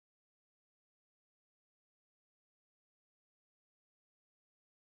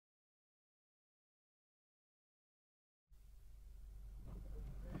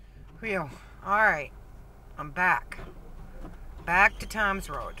Phew. Alright. I'm back. Back to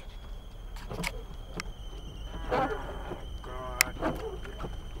Tom's Road. Oh, God.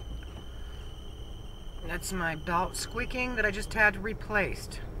 That's my belt squeaking that I just had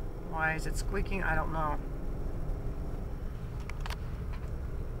replaced. Why is it squeaking? I don't know.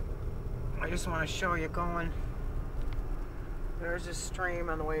 I just want to show you going. There's a stream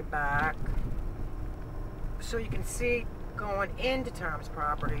on the way back. So you can see going into Tom's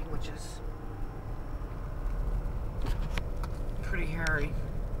property, which is pretty hairy.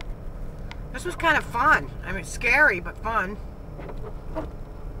 This was kind of fun. I mean, scary, but fun.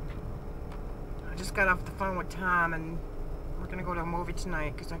 I just got off the phone with Tom, and we're going to go to a movie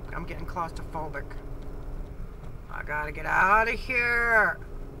tonight because I'm getting claustrophobic. I got to get out of here.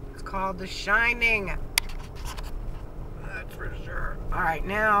 It's called The Shining. That's for sure. Alright,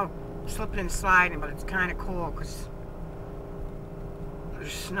 now slipping and sliding, but it's kind of cool because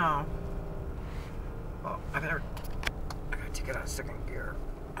there's snow. Oh, I gotta take it out of second gear.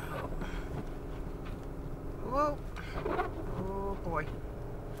 Whoa. Oh boy.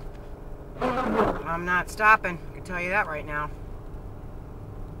 I'm not stopping. I can tell you that right now.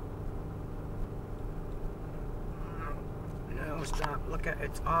 No, stop. Look at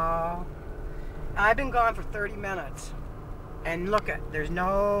it's all. I've been gone for 30 minutes. And look at, there's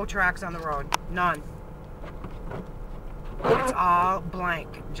no tracks on the road. None. It's all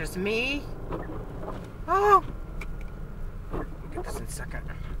blank. Just me. Oh! We'll get this in a second.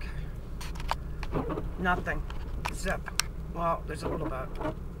 Okay. Nothing. Zip. Well, there's a little bit.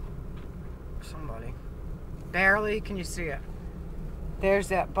 Somebody. Barely can you see it. There's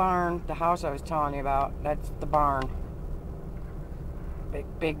that barn, the house I was telling you about. That's the barn. Big,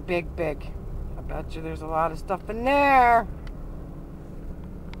 big, big, big. I bet you there's a lot of stuff in there.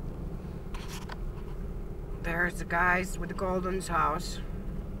 There's the guys with the Golden's house.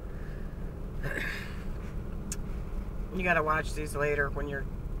 You gotta watch these later when you're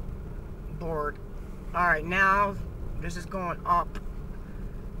bored. Alright, now this is going up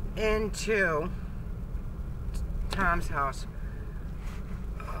into Tom's house.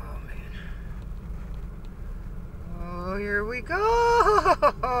 Oh, man. Oh, here we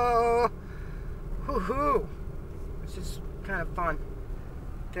go! Woohoo! This is kind of fun.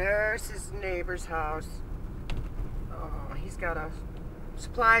 There's his neighbor's house. Oh, he's got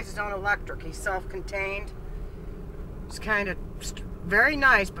supplies his own electric. He's self-contained. It's kind of very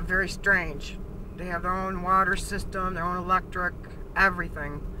nice, but very strange. They have their own water system, their own electric,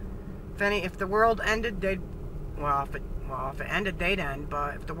 everything. If the world ended, they'd if it ended, they'd end.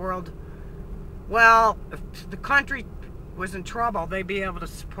 But if the world, if the country was in trouble, they'd be able to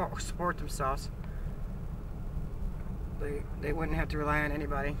support themselves. They wouldn't have to rely on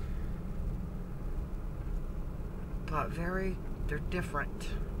anybody. But they're different.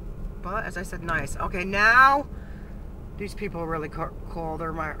 But as I said, nice. Okay, now these people are really cool.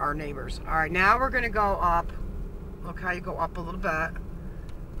 They're our neighbors. All right, now we're gonna go up. Look how you go up a little bit.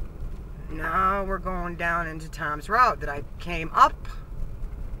 Now we're going down into Tom's Road that I came up.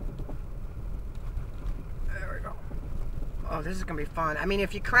 There we go. Oh, this is gonna be fun. I mean,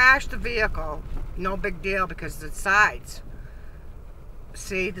 if you crash the vehicle, no big deal because the sides.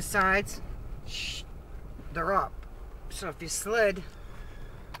 See the sides? Shh, they're up. So if you slid,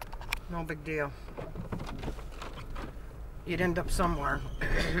 no big deal. You'd end up somewhere.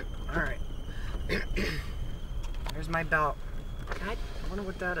 Alright. There's my belt. God, I wonder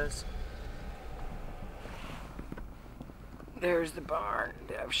what that is. There's the barn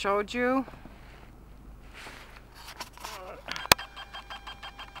that I've showed you.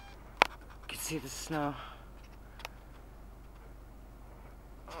 You can see the snow.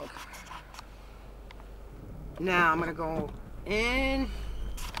 Okay. Now I'm gonna go in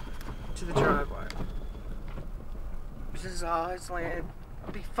to the driveway. This is all it's land.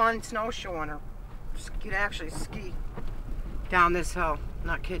 It'll be fun snowshoeing or you'd actually ski down this hill. I'm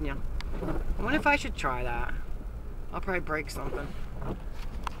not kidding you. I wonder if I should try that. I'll probably break something.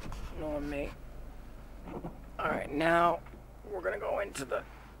 Knowing me. Alright, now we're gonna go into the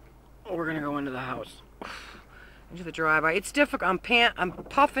house. Into the driveway. It's difficult. I'm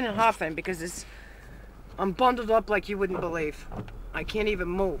puffing and huffing because I'm bundled up like you wouldn't believe. I can't even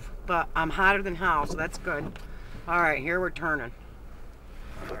move, but I'm hotter than hell, so that's good. Alright, here we're turning.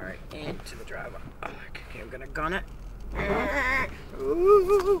 Alright, into the driveway. Okay, I'm gonna gun it.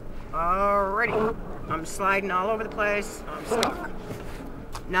 Ooh, alrighty. I'm sliding all over the place. I'm stuck.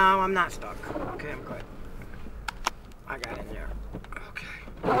 No, I'm not stuck. Okay, I'm good. I got in there.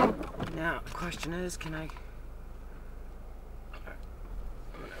 Okay. Now, the question is, can I...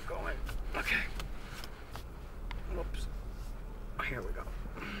 I'm gonna go in. Okay. Whoops. Here we go.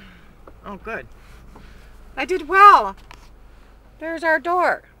 Oh, good. I did well. There's our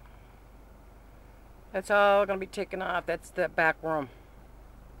door. That's all going to be taken off. That's the back room.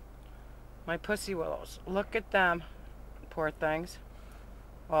 My pussy willows. Look at them. Poor things.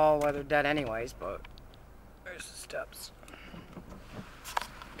 Well, they're dead anyways, but there's the steps.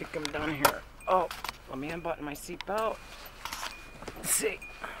 Stick them down here. Oh, let me unbutton my seatbelt. Let's see.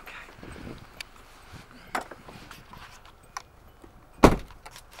 Okay.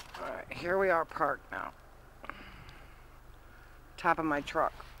 Alright, here we are parked now. Top of my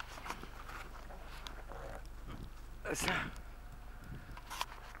truck. What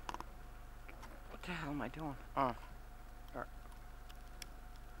the hell am I doing? Oh. Right.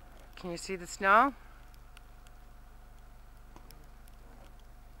 Can you see the snow?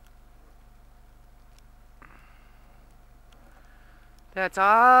 That's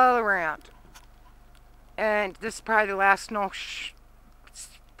all around. And this is probably the last snow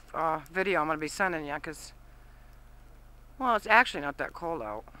video I'm going to be sending you, because, well, it's actually not that cold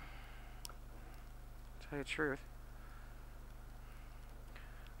out. To tell you the truth.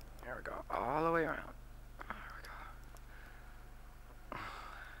 There we go. All the way around. There we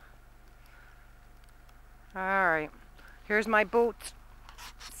go. Alright. Here's my boots.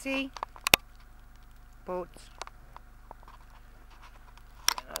 See? Boots.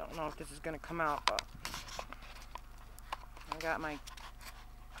 I don't know if this is going to come out, but I got my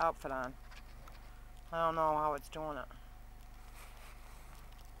outfit on. I don't know how it's doing it.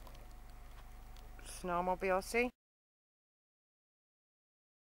 Snowmobile, see?